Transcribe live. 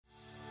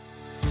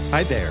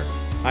Hi there.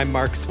 I'm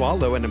Mark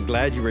Swallow, and I'm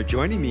glad you are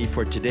joining me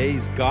for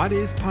today's God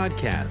Is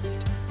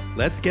podcast.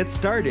 Let's get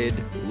started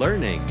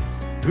learning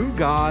who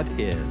God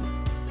is.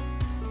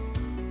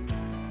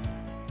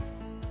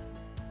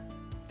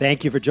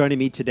 Thank you for joining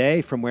me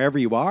today from wherever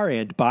you are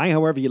and by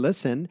however you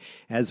listen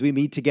as we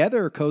meet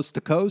together coast to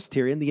coast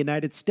here in the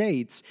United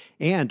States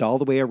and all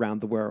the way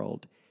around the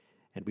world.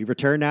 And we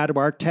return now to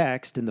our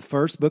text in the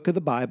first book of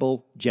the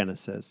Bible,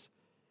 Genesis.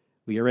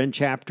 We are in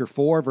chapter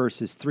 4,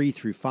 verses 3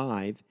 through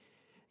 5.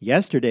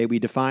 Yesterday, we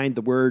defined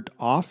the word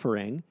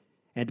offering,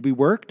 and we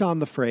worked on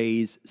the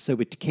phrase, so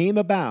it came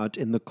about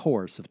in the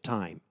course of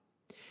time.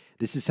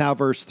 This is how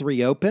verse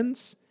 3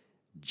 opens.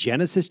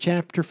 Genesis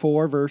chapter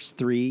 4, verse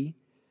 3.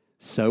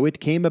 So it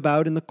came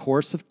about in the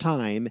course of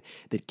time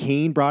that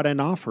Cain brought an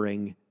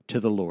offering to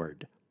the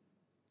Lord.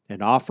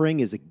 An offering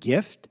is a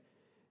gift.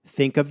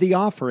 Think of the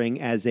offering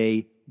as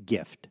a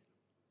gift.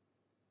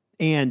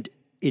 And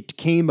it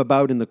came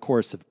about in the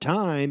course of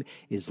time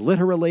is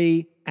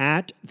literally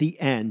at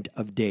the end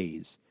of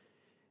days.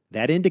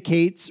 That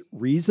indicates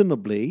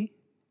reasonably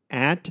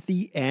at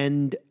the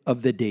end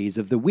of the days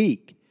of the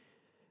week.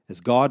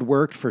 As God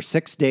worked for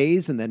 6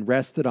 days and then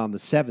rested on the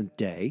seventh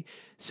day,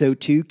 so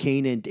too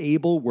Cain and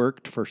Abel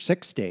worked for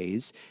 6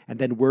 days and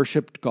then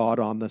worshiped God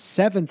on the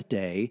seventh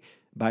day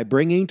by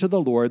bringing to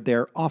the Lord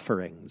their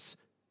offerings,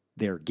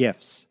 their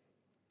gifts.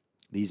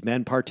 These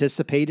men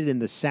participated in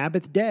the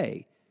Sabbath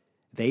day.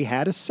 They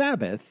had a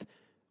Sabbath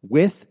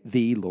with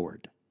the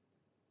Lord.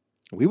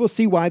 We will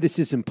see why this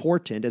is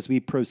important as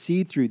we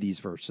proceed through these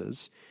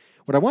verses.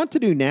 What I want to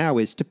do now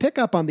is to pick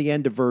up on the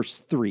end of verse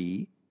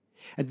 3,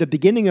 at the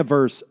beginning of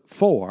verse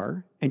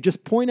 4, and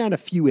just point out a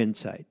few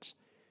insights.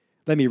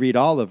 Let me read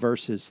all of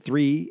verses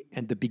 3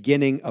 and the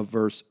beginning of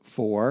verse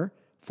 4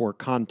 for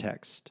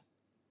context.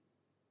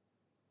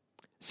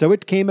 So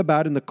it came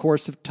about in the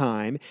course of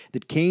time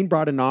that Cain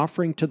brought an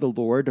offering to the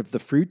Lord of the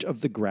fruit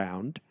of the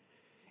ground.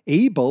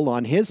 Abel,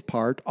 on his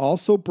part,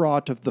 also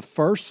brought of the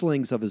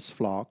firstlings of his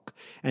flock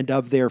and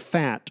of their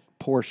fat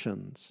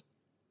portions.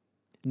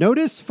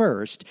 Notice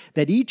first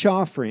that each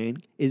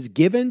offering is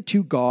given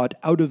to God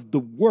out of the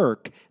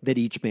work that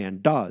each man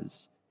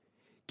does.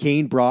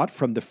 Cain brought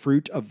from the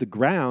fruit of the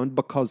ground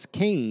because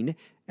Cain,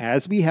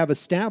 as we have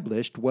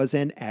established, was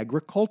an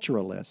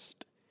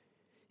agriculturalist.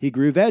 He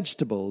grew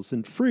vegetables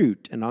and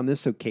fruit, and on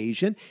this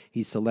occasion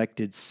he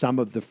selected some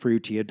of the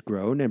fruit he had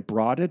grown and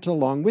brought it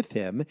along with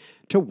him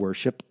to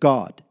worship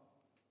God.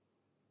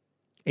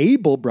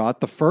 Abel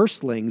brought the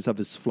firstlings of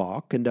his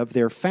flock and of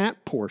their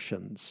fat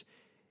portions.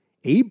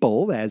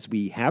 Abel, as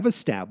we have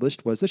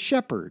established, was a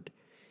shepherd.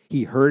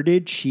 He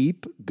herded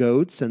sheep,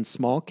 goats, and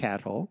small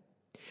cattle,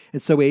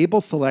 and so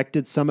Abel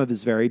selected some of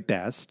his very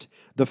best,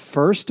 the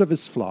first of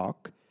his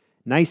flock,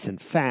 nice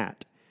and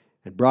fat,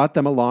 and brought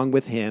them along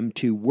with him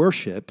to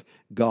worship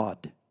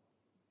God.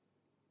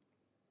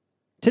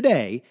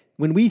 Today,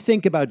 when we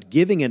think about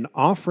giving an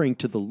offering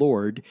to the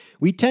Lord,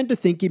 we tend to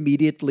think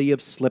immediately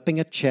of slipping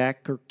a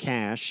check or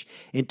cash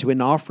into an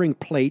offering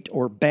plate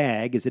or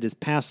bag as it is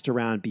passed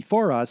around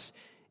before us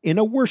in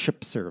a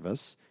worship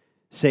service,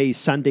 say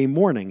Sunday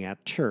morning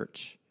at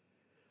church.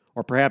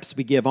 Or perhaps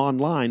we give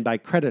online by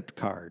credit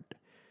card.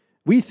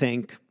 We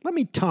think, let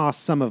me toss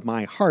some of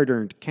my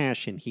hard-earned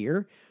cash in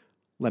here.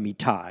 Let me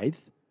tithe.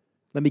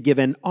 Let me give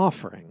an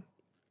offering.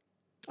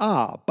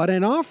 But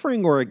an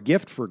offering or a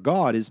gift for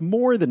God is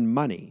more than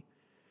money.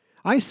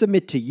 I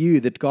submit to you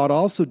that God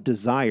also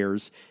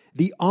desires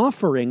the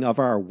offering of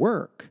our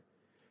work.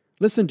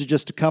 Listen to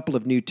just a couple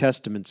of New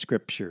Testament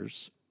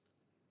scriptures.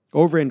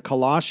 Over in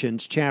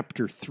Colossians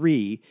chapter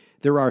 3,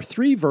 there are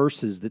 3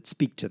 verses that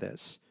speak to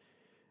this.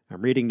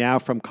 I'm reading now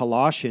from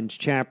Colossians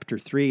chapter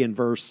 3 and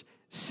verse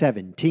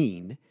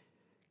 17.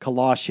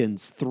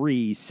 Colossians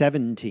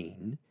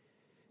 3:17.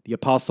 The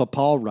Apostle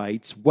Paul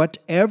writes,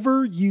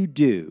 "Whatever you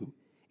do,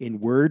 in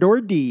word or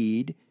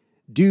deed,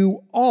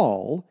 do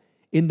all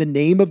in the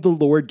name of the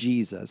Lord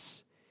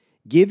Jesus,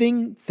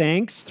 giving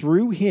thanks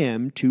through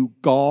him to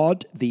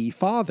God the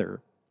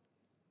Father."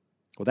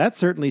 Well, that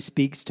certainly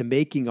speaks to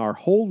making our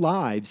whole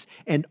lives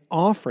an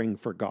offering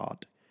for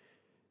God.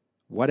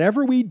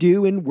 Whatever we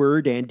do in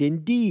word and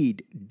in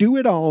deed, do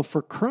it all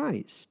for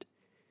Christ.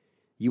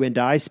 You and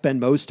I spend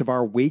most of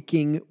our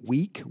waking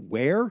week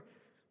where?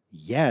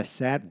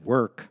 Yes, at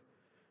work.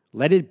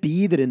 Let it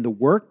be that in the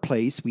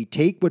workplace we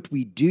take what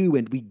we do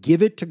and we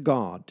give it to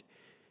God.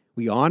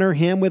 We honor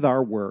him with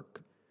our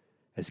work.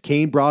 As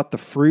Cain brought the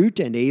fruit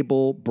and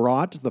Abel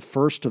brought the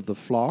first of the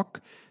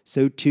flock,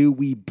 so too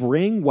we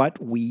bring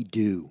what we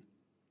do.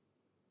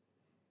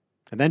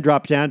 And then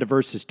drop down to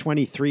verses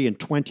 23 and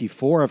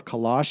 24 of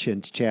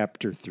Colossians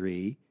chapter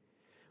 3.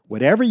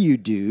 Whatever you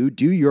do,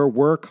 do your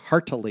work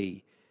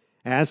heartily,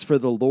 as for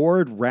the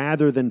Lord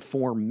rather than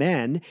for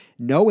men,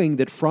 knowing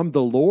that from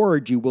the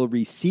Lord you will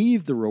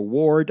receive the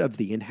reward of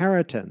the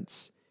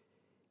inheritance.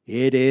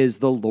 It is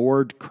the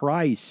Lord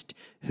Christ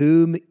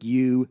whom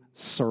you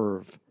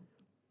serve.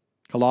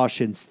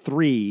 Colossians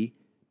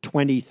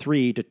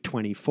 3:23 to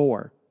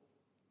 24.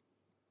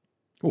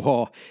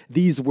 Well,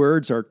 these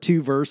words are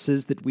two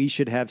verses that we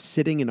should have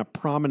sitting in a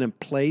prominent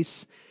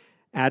place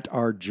at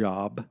our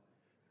job.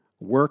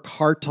 Work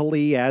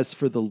heartily as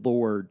for the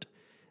Lord.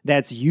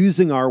 That's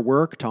using our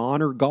work to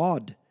honor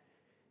God.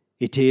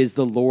 It is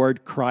the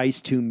Lord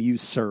Christ whom you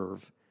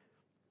serve.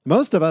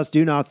 Most of us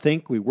do not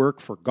think we work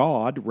for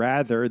God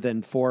rather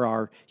than for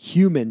our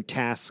human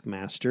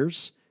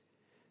taskmasters.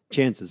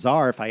 Chances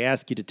are, if I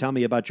ask you to tell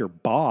me about your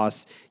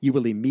boss, you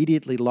will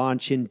immediately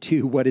launch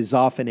into what is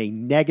often a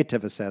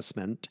negative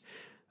assessment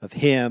of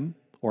him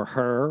or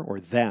her or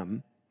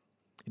them.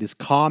 It is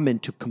common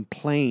to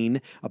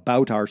complain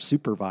about our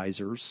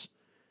supervisors.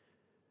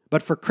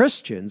 But for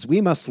Christians, we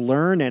must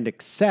learn and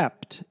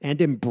accept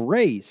and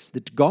embrace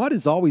that God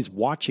is always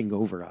watching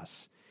over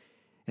us.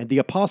 And the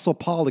Apostle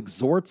Paul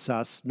exhorts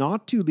us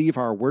not to leave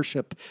our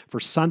worship for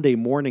Sunday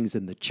mornings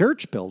in the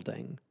church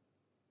building.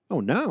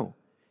 Oh no.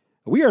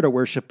 We are to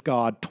worship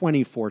God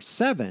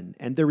 24/7,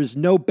 and there is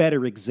no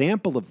better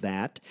example of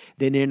that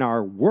than in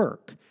our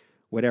work,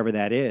 whatever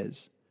that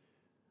is.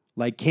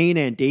 Like Cain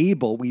and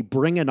Abel, we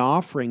bring an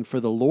offering for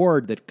the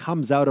Lord that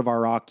comes out of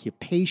our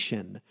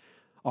occupation,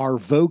 our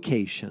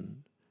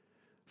vocation.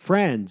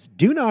 Friends,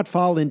 do not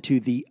fall into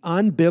the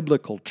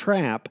unbiblical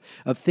trap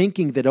of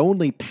thinking that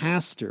only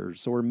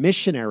pastors or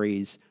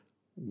missionaries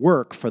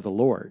work for the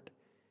Lord.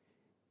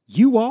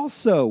 You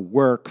also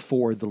work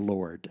for the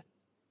Lord.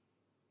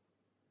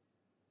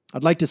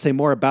 I'd like to say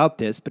more about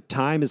this, but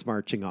time is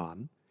marching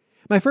on.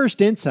 My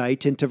first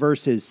insight into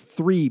verses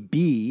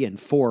 3b and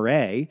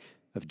 4a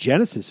of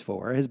Genesis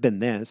 4 has been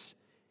this.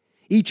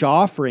 Each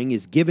offering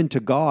is given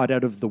to God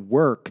out of the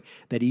work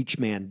that each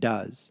man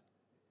does.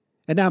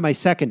 And now my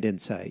second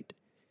insight.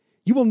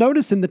 You will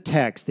notice in the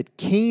text that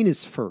Cain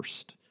is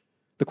first.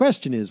 The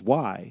question is,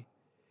 why?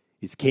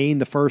 Is Cain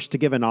the first to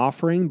give an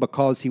offering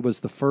because he was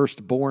the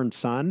firstborn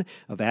son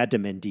of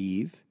Adam and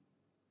Eve?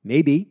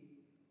 Maybe.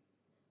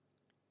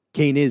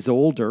 Cain is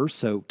older,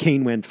 so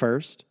Cain went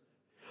first.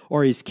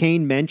 Or is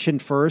Cain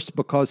mentioned first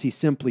because he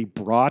simply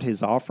brought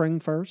his offering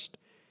first?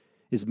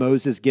 Is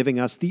Moses giving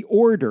us the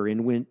order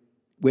in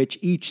which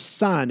each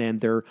son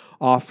and their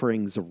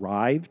offerings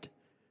arrived?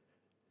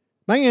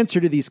 My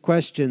answer to these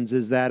questions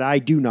is that I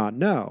do not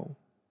know.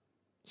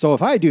 So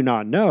if I do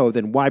not know,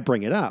 then why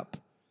bring it up?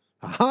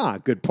 Aha,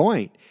 good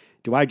point.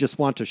 Do I just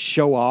want to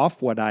show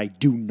off what I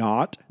do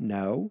not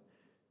know?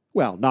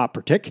 Well, not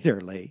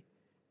particularly.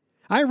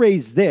 I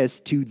raise this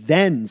to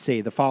then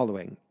say the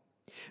following.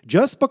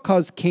 Just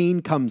because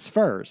Cain comes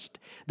first,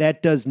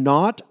 that does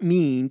not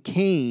mean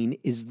Cain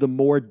is the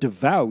more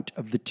devout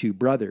of the two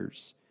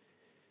brothers.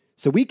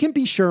 So we can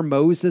be sure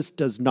Moses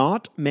does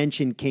not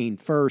mention Cain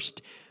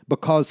first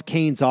because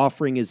Cain's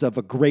offering is of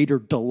a greater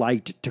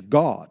delight to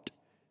God.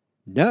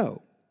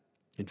 No.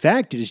 In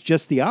fact, it is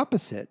just the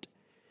opposite.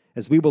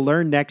 As we will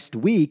learn next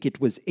week,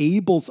 it was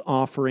Abel's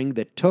offering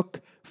that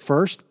took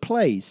first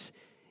place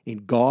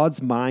in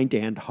God's mind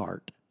and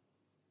heart.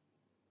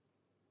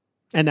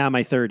 And now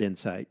my third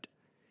insight.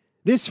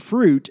 This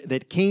fruit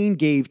that Cain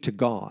gave to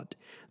God,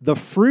 the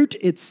fruit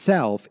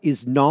itself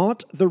is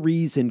not the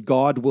reason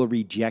God will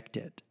reject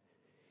it.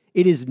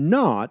 It is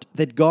not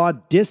that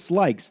God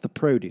dislikes the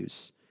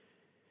produce.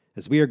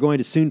 As we are going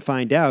to soon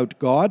find out,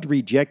 God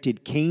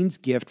rejected Cain's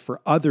gift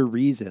for other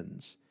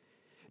reasons.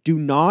 Do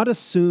not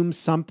assume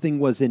something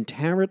was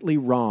inherently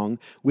wrong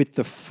with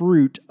the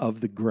fruit of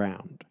the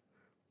ground.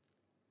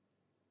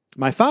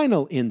 My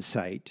final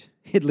insight,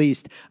 at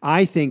least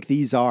I think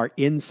these are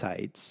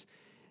insights.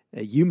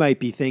 You might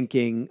be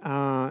thinking,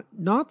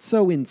 not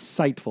so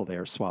insightful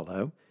there,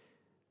 Swallow.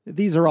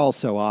 These are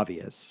also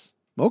obvious.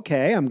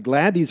 Okay, I'm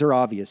glad these are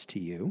obvious to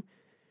you.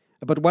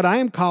 But what I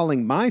am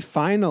calling my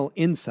final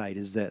insight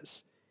is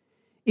this.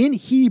 In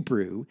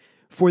Hebrew,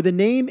 for the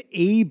name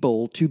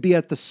Abel to be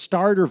at the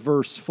start of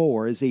verse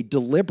 4 is a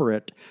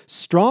deliberate,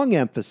 strong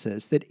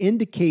emphasis that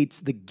indicates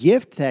the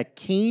gift that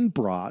Cain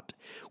brought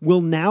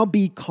will now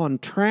be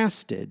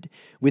contrasted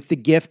with the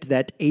gift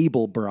that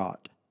Abel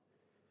brought.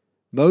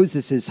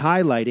 Moses is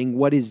highlighting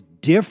what is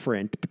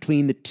different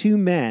between the two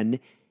men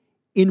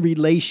in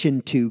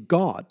relation to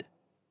God.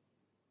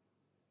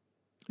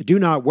 Do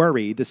not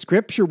worry, the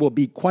scripture will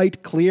be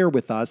quite clear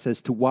with us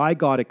as to why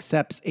God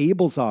accepts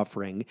Abel's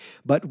offering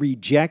but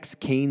rejects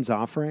Cain's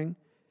offering.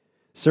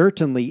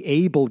 Certainly,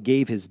 Abel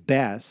gave his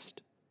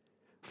best.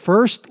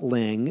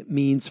 Firstling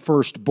means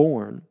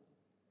firstborn,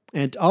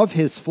 and of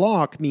his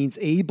flock means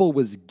Abel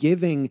was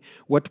giving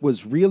what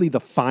was really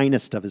the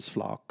finest of his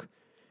flock.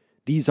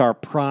 These are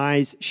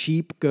prize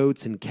sheep,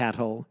 goats, and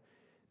cattle.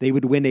 They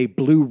would win a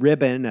blue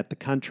ribbon at the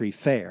country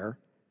fair.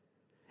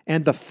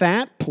 And the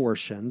fat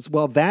portions,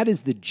 well, that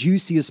is the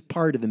juiciest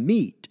part of the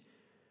meat.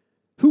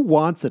 Who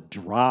wants a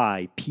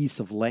dry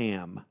piece of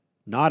lamb?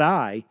 Not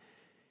I.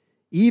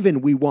 Even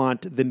we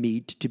want the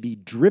meat to be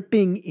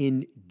dripping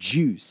in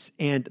juice,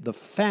 and the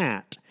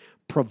fat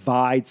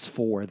provides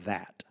for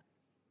that.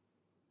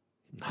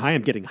 I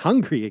am getting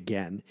hungry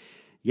again.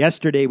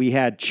 Yesterday we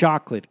had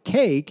chocolate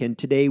cake, and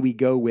today we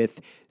go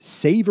with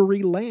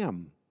savory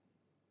lamb.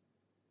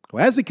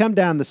 Well, as we come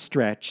down the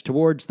stretch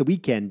towards the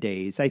weekend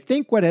days, I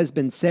think what has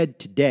been said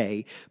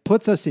today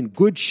puts us in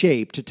good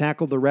shape to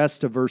tackle the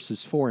rest of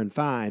verses 4 and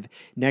 5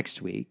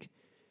 next week.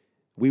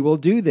 We will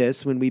do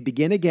this when we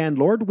begin again,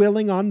 Lord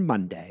willing, on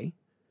Monday.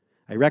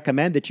 I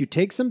recommend that you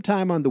take some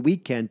time on the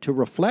weekend to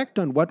reflect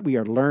on what we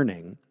are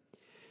learning.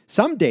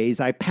 Some days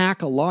I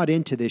pack a lot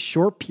into this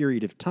short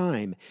period of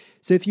time,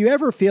 so if you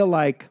ever feel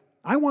like,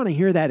 I want to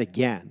hear that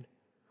again,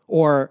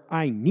 or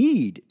I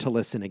need to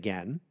listen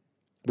again,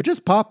 but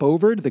just pop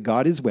over to the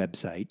God Is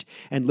website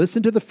and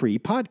listen to the free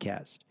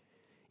podcast.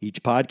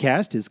 Each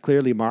podcast is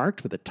clearly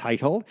marked with a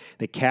title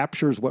that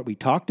captures what we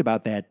talked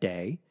about that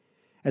day,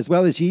 as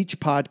well as each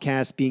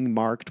podcast being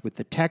marked with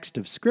the text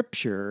of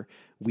Scripture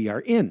we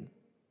are in.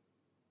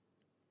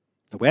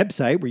 The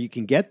website where you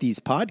can get these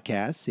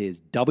podcasts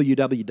is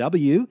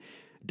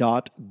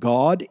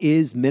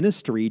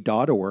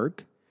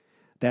www.godisministry.org.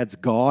 That's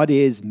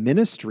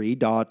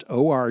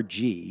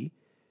godisministry.org.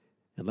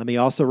 And let me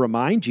also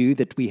remind you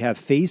that we have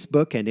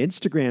Facebook and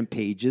Instagram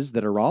pages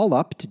that are all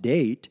up to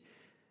date.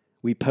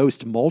 We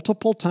post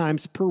multiple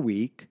times per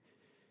week.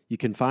 You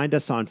can find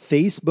us on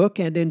Facebook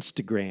and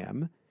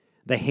Instagram.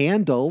 The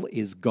handle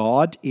is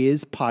God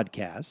Is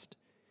Podcast.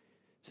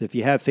 So if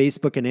you have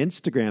Facebook and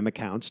Instagram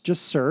accounts,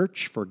 just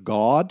search for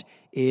God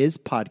Is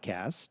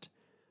Podcast.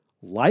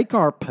 Like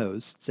our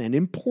posts, and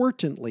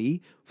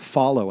importantly,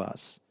 follow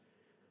us.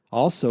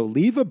 Also,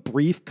 leave a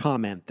brief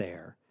comment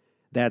there.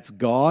 That's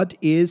God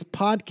Is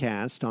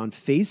Podcast on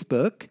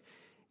Facebook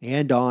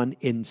and on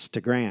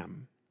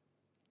Instagram.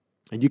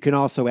 And you can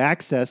also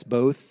access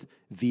both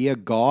via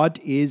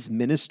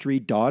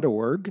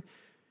godisministry.org.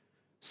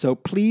 So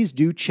please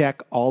do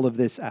check all of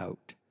this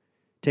out.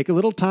 Take a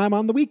little time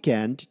on the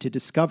weekend to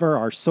discover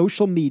our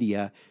social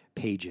media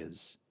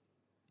pages.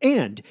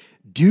 And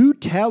do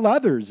tell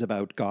others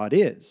about God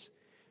Is.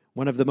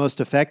 One of the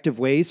most effective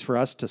ways for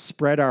us to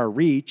spread our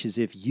reach is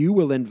if you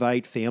will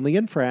invite family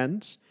and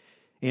friends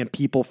and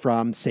people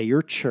from, say,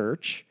 your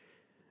church,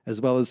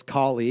 as well as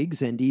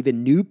colleagues and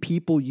even new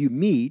people you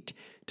meet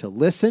to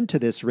listen to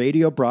this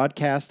radio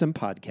broadcast and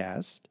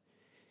podcast.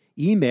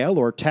 Email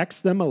or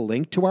text them a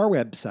link to our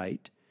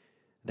website.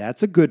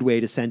 That's a good way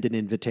to send an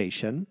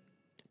invitation.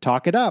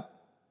 Talk it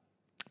up.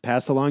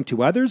 Pass along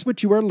to others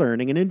what you are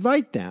learning and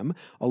invite them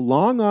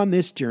along on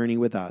this journey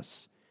with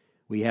us.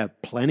 We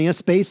have plenty of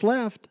space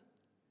left.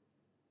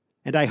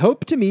 And I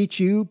hope to meet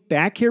you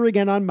back here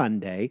again on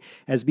Monday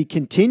as we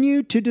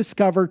continue to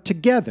discover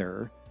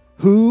together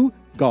who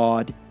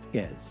God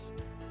is.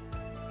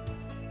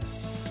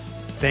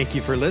 Thank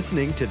you for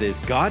listening to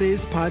this God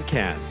Is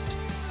podcast.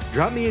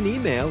 Drop me an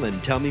email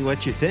and tell me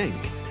what you think.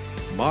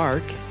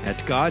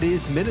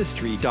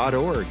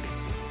 Mark@godisministry.org.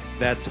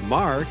 That's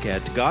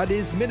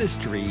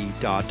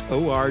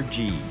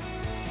Mark@godisministry.org.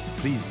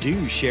 Please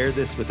do share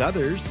this with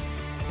others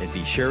and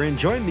be sure and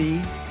join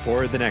me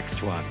for the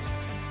next one.